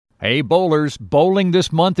Hey bowlers, Bowling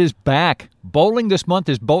This Month is back. Bowling This Month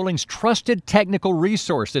is bowling's trusted technical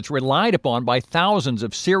resource that's relied upon by thousands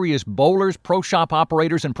of serious bowlers, pro shop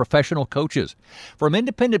operators, and professional coaches. From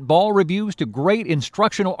independent ball reviews to great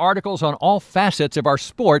instructional articles on all facets of our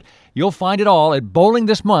sport, you'll find it all at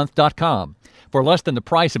bowlingthismonth.com. For less than the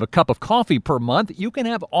price of a cup of coffee per month, you can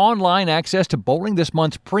have online access to Bowling This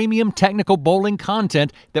Month's premium technical bowling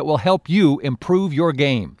content that will help you improve your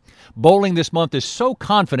game. Bowling This Month is so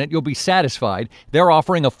confident you'll be satisfied, they're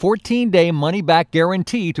offering a 14-day money-back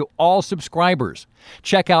guarantee to all subscribers.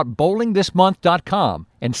 Check out bowlingthismonth.com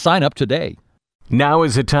and sign up today. Now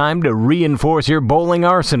is the time to reinforce your bowling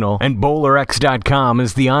arsenal, and BowlerX.com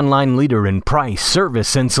is the online leader in price,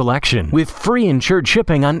 service, and selection, with free insured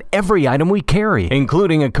shipping on every item we carry,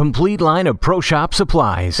 including a complete line of pro shop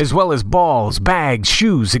supplies, as well as balls, bags,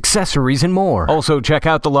 shoes, accessories, and more. Also, check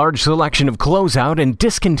out the large selection of closeout and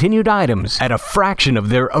discontinued items at a fraction of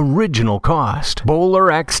their original cost.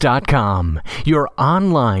 BowlerX.com, your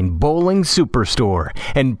online bowling superstore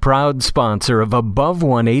and proud sponsor of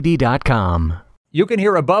Above180.com. You can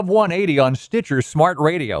hear Above 180 on Stitcher Smart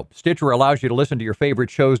Radio. Stitcher allows you to listen to your favorite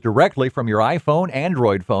shows directly from your iPhone,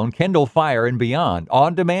 Android phone, Kindle Fire, and beyond,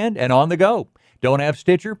 on demand and on the go. Don't have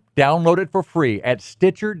Stitcher? Download it for free at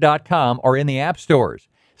Stitcher.com or in the app stores.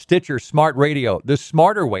 Stitcher Smart Radio, the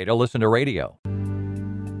smarter way to listen to radio.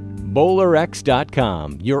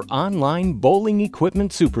 BowlerX.com, your online bowling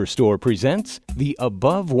equipment superstore, presents the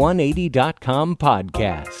Above180.com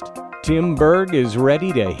podcast. Tim Berg is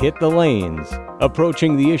ready to hit the lanes,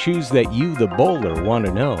 approaching the issues that you, the bowler, want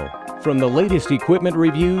to know. From the latest equipment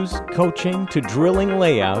reviews, coaching, to drilling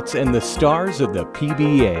layouts, and the stars of the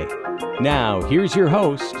PBA. Now, here's your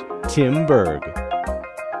host, Tim Berg.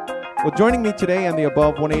 Well, joining me today on the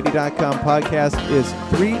Above180.com podcast is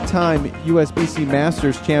three-time USBC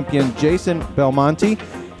Masters champion Jason Belmonte.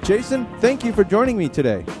 Jason, thank you for joining me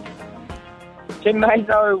today. Tim, mate,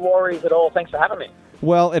 no worries at all. Thanks for having me.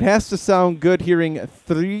 Well, it has to sound good hearing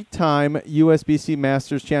three-time USBC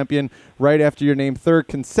Masters champion right after your name, third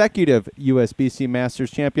consecutive USBC Masters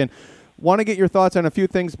champion. Want to get your thoughts on a few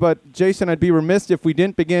things, but Jason, I'd be remiss if we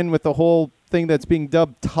didn't begin with the whole thing that's being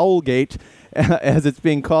dubbed Towelgate, as it's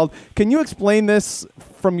being called. Can you explain this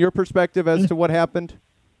from your perspective as to what happened?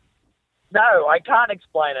 No, I can't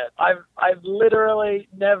explain it. I've literally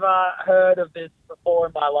never heard of this before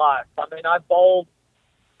in my life. I mean, I've bowled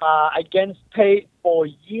against Pete for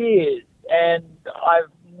years, and I've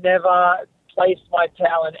never placed my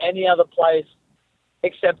towel in any other place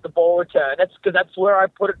except the ball return. That's because that's where I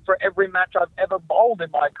put it for every match I've ever bowled in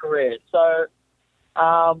my career. So,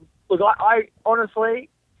 look, I honestly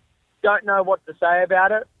don't know what to say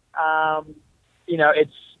about it.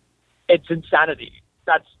 It's insanity.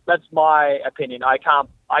 That's my opinion. I can't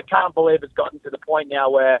believe it's gotten to the point now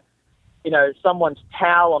where, someone's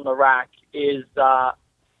towel on the rack is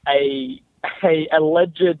a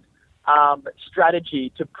alleged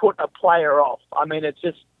strategy to put a player off. I mean, it's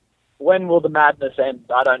just, when will the madness end?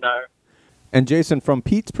 I don't know. And Jason, from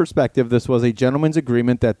Pete's perspective, this was a gentleman's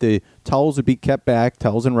agreement that the towels would be kept back,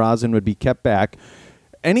 towels and rosin would be kept back.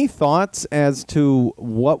 Any thoughts as to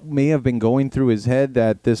what may have been going through his head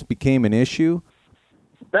that this became an issue?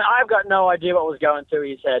 I've got no idea what was going through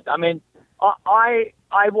his head. I mean, I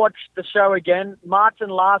watched the show again. Martin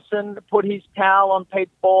Larson put his towel on Pete's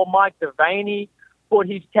ball. Mike Devaney put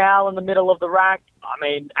his towel in the middle of the rack. I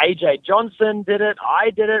mean, AJ Johnson did it. I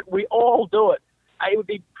did it. We all do it. It would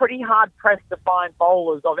be pretty hard-pressed to find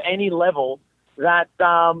bowlers of any level that,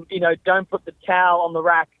 don't put the towel on the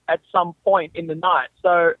rack at some point in the night.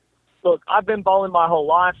 So, look, I've been bowling my whole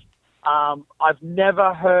life. I've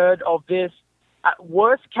never heard of this.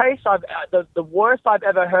 Worst case, the worst I've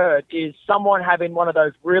ever heard is someone having one of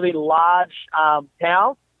those really large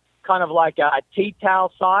towels, kind of like a tea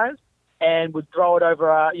towel size, and would throw it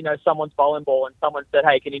over someone's bowling ball, and someone said,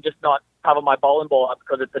 "Hey, can you just not cover my bowling ball up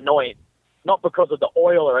because it's annoying?" Not because of the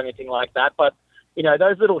oil or anything like that, but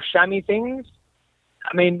those little chamois things.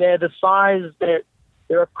 I mean, they're the size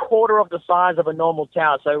they're a quarter of the size of a normal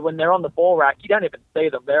towel. So when they're on the ball rack, you don't even see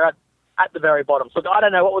them. They're at the very bottom. So I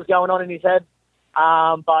don't know what was going on in his head.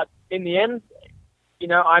 But in the end,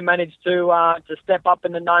 I managed to step up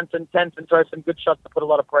in the 9th and 10th and throw some good shots to put a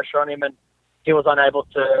lot of pressure on him, and he was unable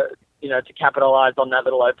to capitalize on that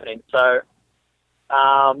little opening. So,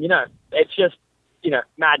 it's just,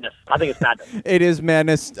 madness. I think it's madness. It is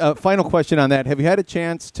madness. Final question on that. Have you had a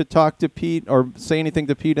chance to talk to Pete or say anything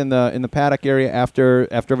to Pete in the paddock area after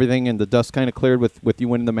everything and the dust kind of cleared with you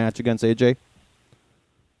winning the match against AJ?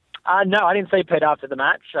 No, I didn't see Pete after the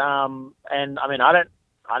match. And I mean, I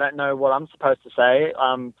don't know what I'm supposed to say.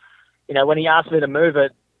 When he asked me to move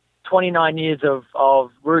it, 29 years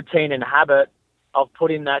of routine and habit of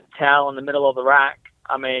putting that towel in the middle of the rack,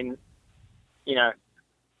 I mean, you know,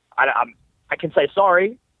 I can say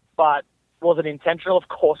sorry, but was it intentional? Of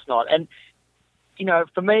course not. And, you know,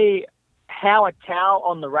 for me, how a towel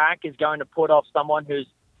on the rack is going to put off someone who's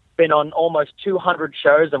been on almost 200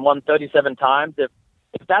 shows and won 37 times, if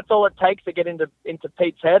that's all it takes to get into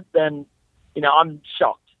Pete's head, then, you know, I'm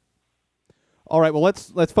shocked. All right, well,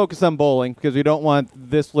 let's focus on bowling, because we don't want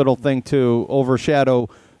this little thing to overshadow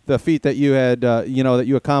the feat that you had, that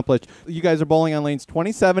you accomplished. You guys are bowling on lanes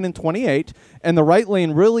 27 and 28, and the right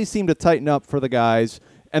lane really seemed to tighten up for the guys,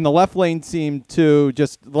 and the left lane seemed to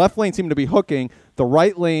be hooking. The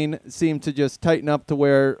right lane seemed to just tighten up to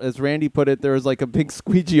where, as Randy put it, there was like a big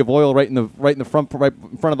squeegee of oil right in the front of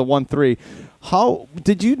the 1-3. How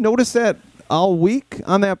did you notice that all week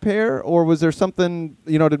on that pair, or was there something?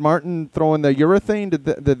 Did Martin throw in the urethane?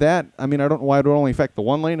 Did that? I mean, I don't know why it would only affect the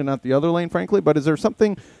one lane and not the other lane, frankly. But is there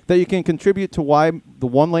something that you can contribute to why the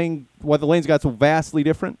lanes got so vastly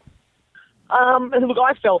different? Look,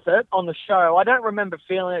 I felt it on the show. I don't remember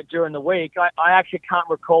feeling it during the week. I actually can't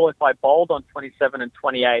recall if I bowled on 27 and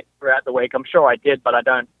 28 throughout the week. I'm sure I did, but I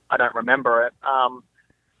don't remember it.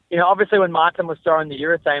 Obviously when Martin was throwing the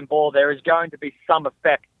urethane ball, there is going to be some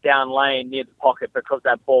effect down lane near the pocket, because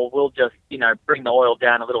that ball will just, bring the oil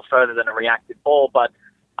down a little further than a reactive ball. But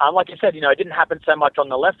like you said, it didn't happen so much on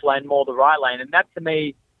the left lane, more the right lane. And that to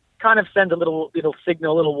me kind of sends a little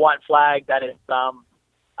signal, a little white flag that it's,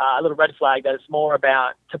 a little red flag that it's more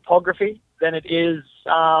about topography than it is,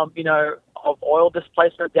 of oil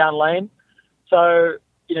displacement down lane. So,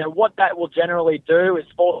 what that will generally do is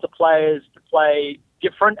force the players to play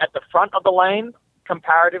different at the front of the lane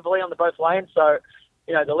comparatively on the both lanes. So,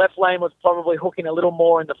 the left lane was probably hooking a little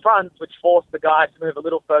more in the front, which forced the guys to move a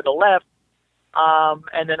little further left.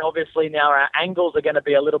 And then obviously now our angles are going to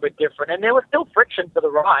be a little bit different. And there was still friction to the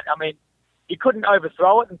right. I mean, you couldn't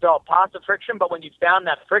overthrow it and throw it past the friction, but when you found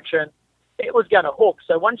that friction, it was going to hook.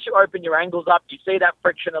 So once you open your angles up, you see that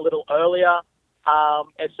friction a little earlier.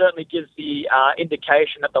 It certainly gives the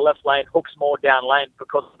indication that the left lane hooks more down lane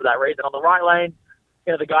because of that reason. On the right lane,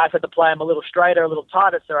 the guys had to play them a little straighter, a little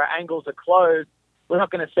tighter, so our angles are closed. We're not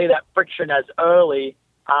going to see that friction as early,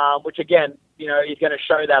 which again, is going to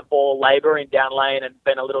show that ball labouring down lane and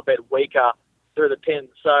been a little bit weaker through the pins.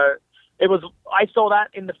 So I saw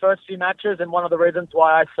that in the first few matches, and one of the reasons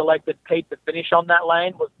why I selected Pete to finish on that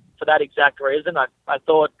lane was for that exact reason. I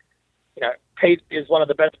thought, Pete is one of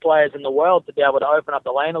the best players in the world to be able to open up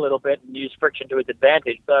the lane a little bit and use friction to his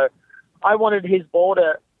advantage. So I wanted his ball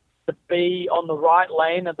to be on the right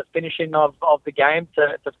lane at the finishing of the game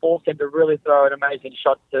to force him to really throw an amazing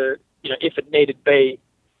shot to, if it needed be,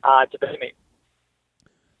 to beat me.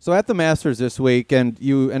 So at the Masters this week, and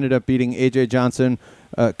you ended up beating A.J. Johnson,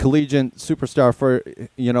 collegiate superstar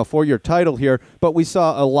for your title here. But we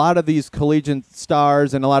saw a lot of these collegiate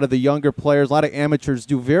stars and a lot of the younger players, a lot of amateurs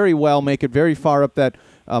do very well, make it very far up that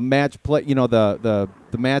match play, the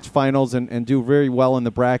match finals, and do very well in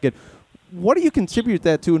the bracket. What do you contribute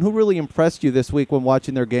that to, and who really impressed you this week when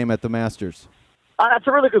watching their game at the Masters? That's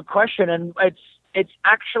a really good question, and it's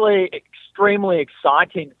actually extremely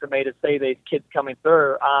exciting for me to see these kids coming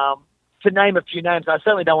through. To name a few names, I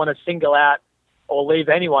certainly don't want to single out or leave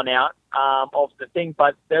anyone out of the thing,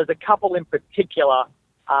 but there's a couple in particular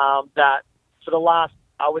that for the last,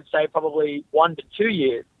 I would say, probably 1 to 2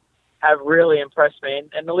 years have really impressed me.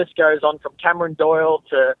 And the list goes on from Cameron Doyle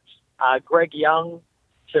to Greg Young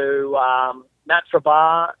to Matt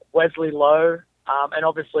Trabar, Wesley Lowe, and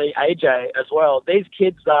obviously AJ as well. These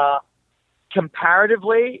kids are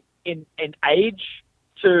comparatively in age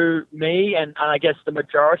to me and I guess the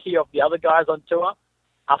majority of the other guys on tour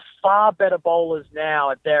are far better bowlers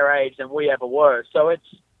now at their age than we ever were. So it's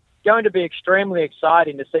going to be extremely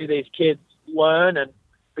exciting to see these kids learn and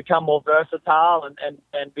become more versatile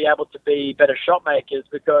and be able to be better shot makers,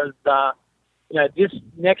 because this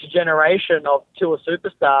next generation of tour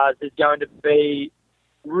superstars is going to be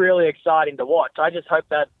really exciting to watch. I just hope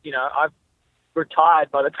that, I've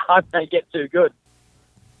retired by the time they get too good.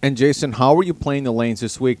 And Jason, how were you playing the lanes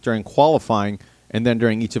this week during qualifying and then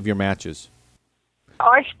during each of your matches?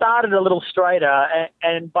 I started a little straighter,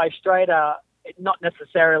 and by straighter, not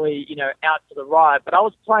necessarily, out to the right, but I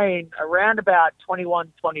was playing around about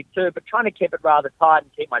 21, 22, but trying to keep it rather tight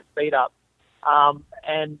and keep my speed up.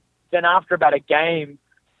 And then after about a game,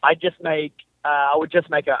 I would just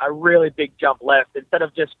make a really big jump left. Instead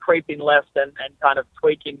of just creeping left and kind of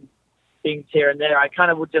tweaking things here and there, I kind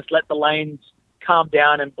of would just let the lanes calm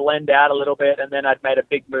down and blend out a little bit, and then I'd made a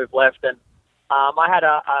big move left. And I had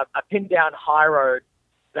a pin down high road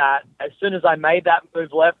that as soon as I made that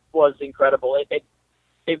move left was incredible.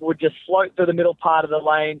 It would just float through the middle part of the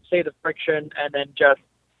lane, see the friction, and then just,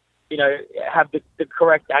 have the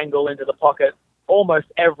correct angle into the pocket almost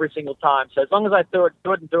every single time. So as long as I threw it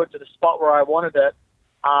good and threw it to the spot where I wanted it,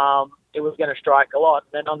 it was going to strike a lot.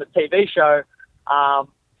 And then on the TV show,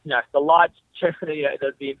 the lights,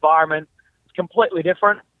 the environment is completely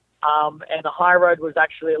different. And the high road was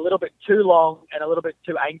actually a little bit too long and a little bit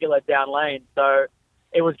too angular down lane. So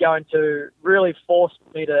it was going to really force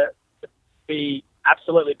me to be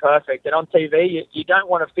absolutely perfect. And on TV, you don't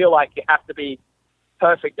want to feel like you have to be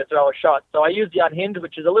perfect to throw a shot. So I used the unhinged,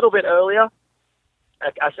 which is a little bit earlier,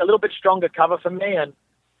 a little bit stronger cover for me, and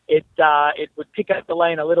it would pick up the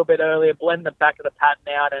lane a little bit earlier, blend the back of the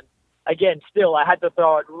pattern out, and again, still I had to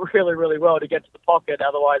throw it really, really well to get to the pocket.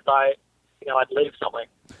 Otherwise, I'd leave something.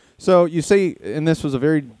 So you say, and this was a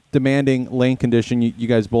very demanding lane condition you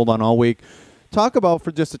guys bowled on all week. Talk about,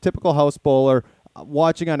 for just a typical house bowler,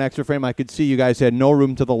 watching on extra frame, I could see you guys had no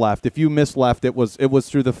room to the left. If you missed left, it was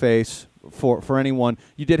through the face for anyone.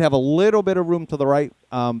 You did have a little bit of room to the right,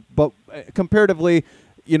 but comparatively,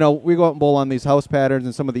 we go out and bowl on these house patterns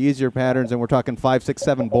and some of the easier patterns, and we're talking 5, 6,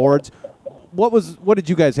 7 boards. What did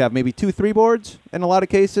you guys have? Maybe 2, 3 boards in a lot of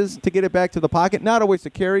cases to get it back to the pocket? Not always to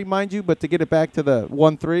carry, mind you, but to get it back to the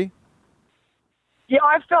 1, 3? Yeah,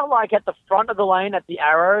 I felt like at the front of the lane at the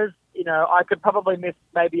arrows, I could probably miss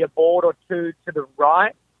maybe a board or two to the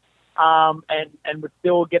right, and would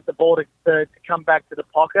still get the ball to come back to the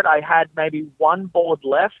pocket. I had maybe 1 board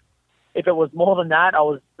left. If it was more than that, I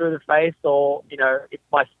was through the face, or, if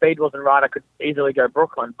my speed wasn't right, I could easily go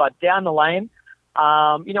Brooklyn. But down the lane,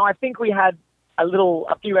 I think we had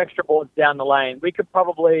a few extra boards down the lane. We could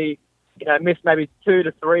probably, miss maybe 2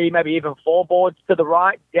 to 3, maybe even 4 boards to the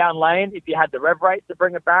right down lane if you had the rev rate to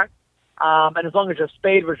bring it back. And as long as your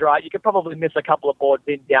speed was right, you could probably miss a couple of boards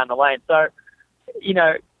in down the lane. So,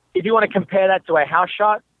 if you want to compare that to a house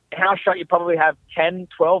shot, you probably have 10,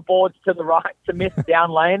 12 boards to the right to miss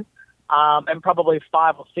down lane, and probably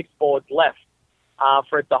 5 or 6 boards left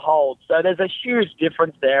for it to hold. So there's a huge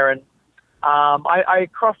difference there. And I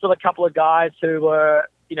crossed with a couple of guys who were,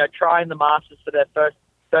 trying the Masters for their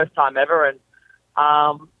first time ever, and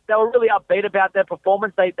they were really upbeat about their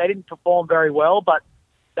performance. They didn't perform very well, but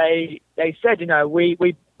they said,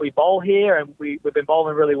 we bowl here, and we've been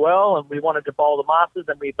bowling really well, and we wanted to bowl the Masters,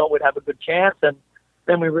 and we thought we'd have a good chance. And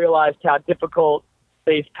then we realized how difficult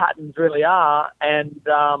these patterns really are, and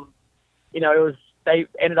they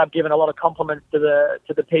ended up giving a lot of compliments to the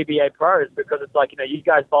PBA pros, because it's like, you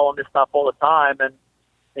guys bowl on this stuff all the time, and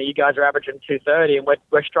you guys are averaging 230, and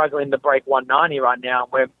we're struggling to break 190 right now.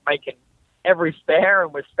 We're making every spare,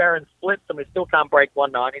 and we're sparing splits, and we still can't break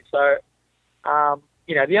 190. So,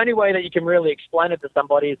 the only way that you can really explain it to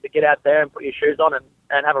somebody is to get out there and put your shoes on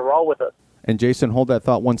and have a roll with it. And Jason, hold that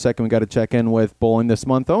thought 1 second. We got to check in with Bowling This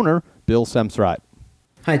Month owner Bill Semsrott.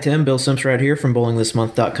 Hi Tim, Bill Semsrott here from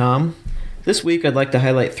bowlingthismonth.com. This week I'd like to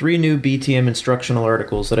highlight 3 new BTM instructional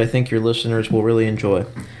articles that I think your listeners will really enjoy.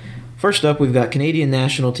 First up, we've got Canadian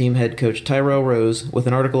national team head coach Tyrell Rose with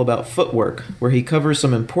an article about footwork, where he covers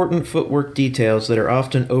some important footwork details that are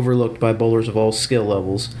often overlooked by bowlers of all skill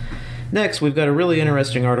levels. Next, we've got a really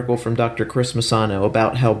interesting article from Dr. Chris Massano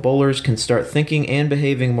about how bowlers can start thinking and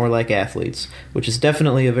behaving more like athletes, which is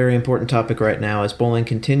definitely a very important topic right now as bowling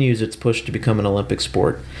continues its push to become an Olympic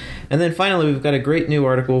sport. And then finally, we've got a great new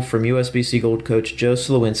article from USBC Gold coach Joe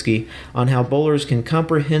Slowinski on how bowlers can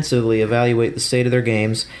comprehensively evaluate the state of their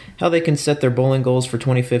games, how they can set their bowling goals for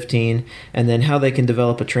 2015, and then how they can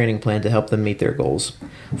develop a training plan to help them meet their goals.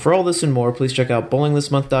 For all this and more, please check out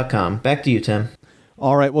bowlingthismonth.com. Back to you, Tim.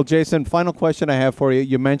 All right. Well, Jason, final question I have for you.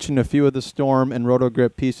 You mentioned a few of the Storm and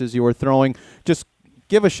Roto-Grip pieces you were throwing. Just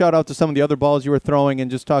give a shout-out to some of the other balls you were throwing and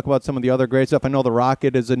just talk about some of the other great stuff. I know the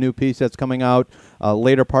Rocket is a new piece that's coming out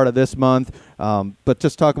later part of this month, but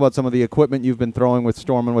just talk about some of the equipment you've been throwing with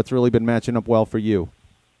Storm and what's really been matching up well for you.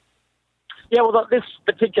 Yeah, well, this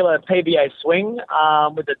particular PBA swing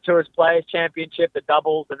with the Tourist Players Championship, the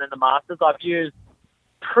doubles, and then the Masters, I've used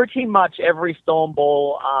pretty much every Storm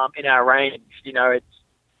ball in our range.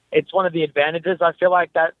 It's one of the advantages I feel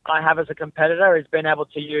like that I have as a competitor is being able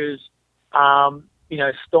to use,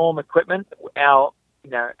 Storm equipment. Our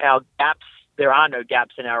gaps, there are no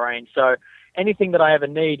gaps in our range. So anything that I ever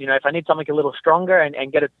need, if I need something a little stronger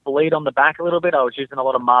and get its bleed on the back a little bit, I was using a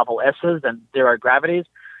lot of Marvel S's and zero gravities.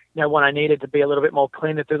 When I needed to be a little bit more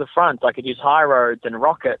cleaner through the front, I could use high roads and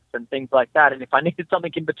rockets and things like that. And if I needed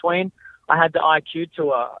something in between, I had the IQ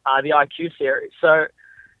Tour, the IQ series. So,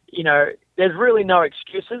 there's really no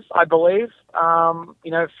excuses, I believe,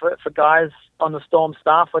 for guys on the Storm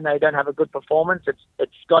staff when they don't have a good performance.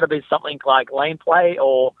 It's got to be something like lane play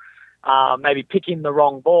or maybe picking the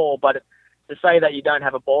wrong ball. But to say that you don't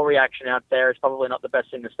have a ball reaction out there is probably not the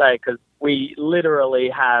best thing to say, because we literally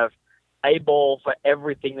have a ball for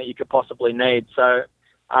everything that you could possibly need. So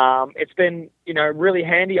it's been, really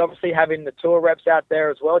handy, obviously, having the tour reps out there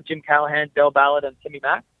as well, Jim Callahan, Del Ballard, and Timmy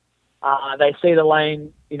Mack. They see the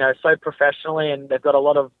lane, so professionally, and they've got a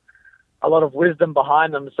lot of wisdom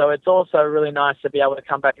behind them. So it's also really nice to be able to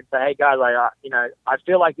come back and say, hey guys, I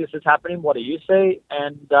feel like this is happening. What do you see?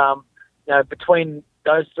 And, between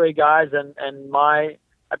those three guys and my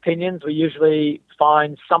opinions, we usually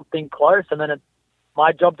find something close, and then it's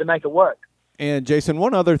my job to make it work. And Jason,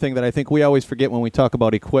 one other thing that I think we always forget when we talk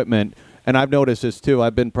about equipment, and I've noticed this too,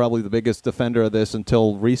 I've been probably the biggest defender of this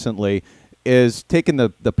until recently, is taking the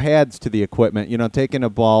pads to the equipment, taking a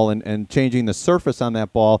ball and changing the surface on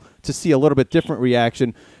that ball to see a little bit different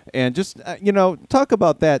reaction. And just, talk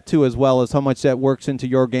about that too, as well as how much that works into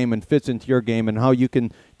your game and fits into your game, and how you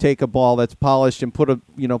can take a ball that's polished and put it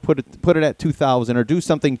at 2,000 or do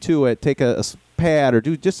something to it, take a pad or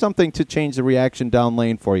do just something to change the reaction down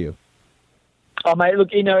lane for you. Oh, mate, look,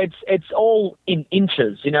 it's all in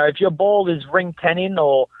inches. If your ball is ring 10 in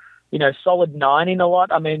or, solid 9 in a lot,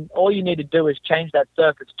 all you need to do is change that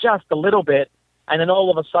surface just a little bit, and then all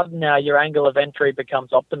of a sudden now your angle of entry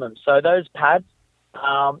becomes optimum. So those pads,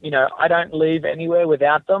 I don't leave anywhere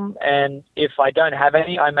without them, and if I don't have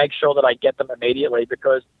any, I make sure that I get them immediately,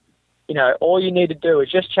 because, all you need to do is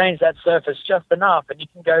just change that surface just enough, and you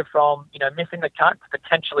can go from, missing the cut to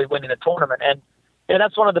potentially winning a tournament. And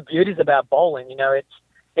that's one of the beauties about bowling.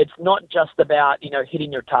 It's not just about,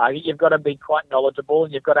 hitting your target. You've got to be quite knowledgeable,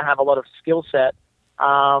 and you've got to have a lot of skill set,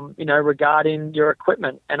 regarding your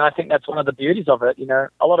equipment. And I think that's one of the beauties of it.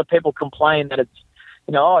 A lot of people complain that it's,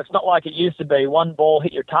 it's not like it used to be, one ball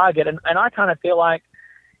hit your target. And I kind of feel like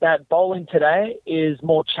that bowling today is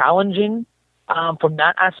more challenging from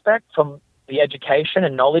that aspect, from the education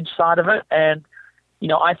and knowledge side of it. And,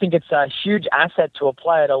 I think it's a huge asset to a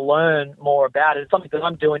player to learn more about it. It's something that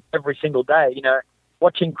I'm doing every single day,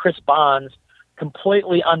 watching Chris Barnes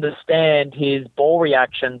completely understand his ball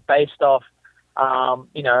reaction based off,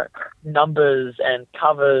 numbers and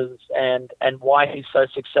covers and why he's so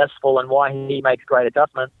successful and why he makes great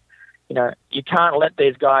adjustments. You can't let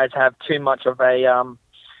these guys have too much of a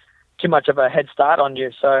head start on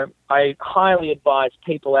you. So I highly advise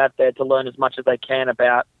people out there to learn as much as they can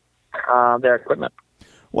about their equipment.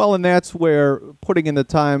 Well, and that's where putting in the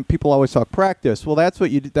time, people always talk practice. Well, that's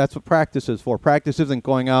what practice is for. Practice isn't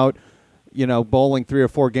going out, bowling 3 or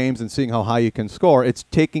 4 games and seeing how high you can score. It's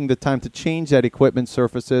taking the time to change that equipment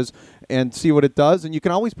surfaces and see what it does, and you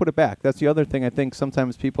can always put it back. That's the other thing I think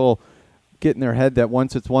sometimes people get in their head, that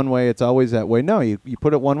once it's one way, it's always that way. No, you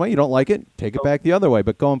put it one way, you don't like it, take it back the other way,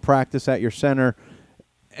 but go and practice at your center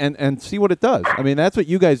and see what it does. That's what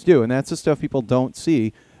you guys do, and that's the stuff people don't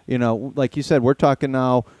see. Like you said, we're talking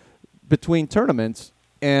now between tournaments,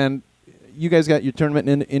 and you guys got your tournament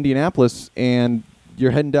in Indianapolis, and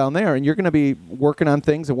you're heading down there, and you're going to be working on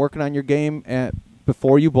things and working on your game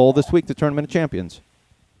before you bowl this week, the Tournament of Champions.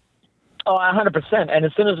 Oh, 100%. And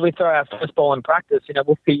as soon as we throw our first ball in practice,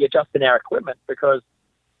 we'll be adjusting our equipment, because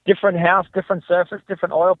different house, different surface,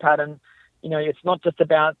 different oil pattern. It's not just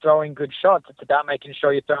about throwing good shots. It's about making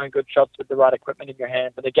sure you're throwing good shots with the right equipment in your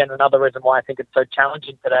hand. But again, another reason why I think it's so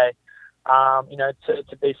challenging today,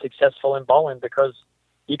 to be successful in bowling, because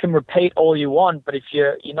you can repeat all you want, but if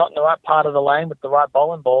you're not in the right part of the lane with the right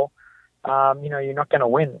bowling ball, you're not going to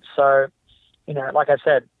win. So, like I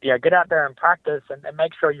said, get out there and practice and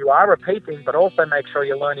make sure you are repeating, but also make sure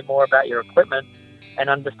you're learning more about your equipment and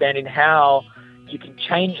understanding how you can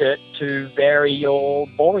change it to vary your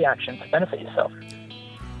ball reaction to benefit yourself.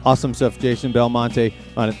 Awesome stuff, Jason Belmonte.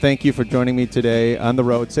 Thank you for joining me today on the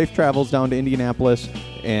road. Safe travels down to Indianapolis,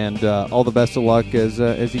 and all the best of luck as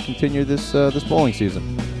you continue this bowling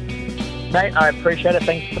season. Mate, I appreciate it.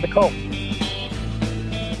 Thanks for the call.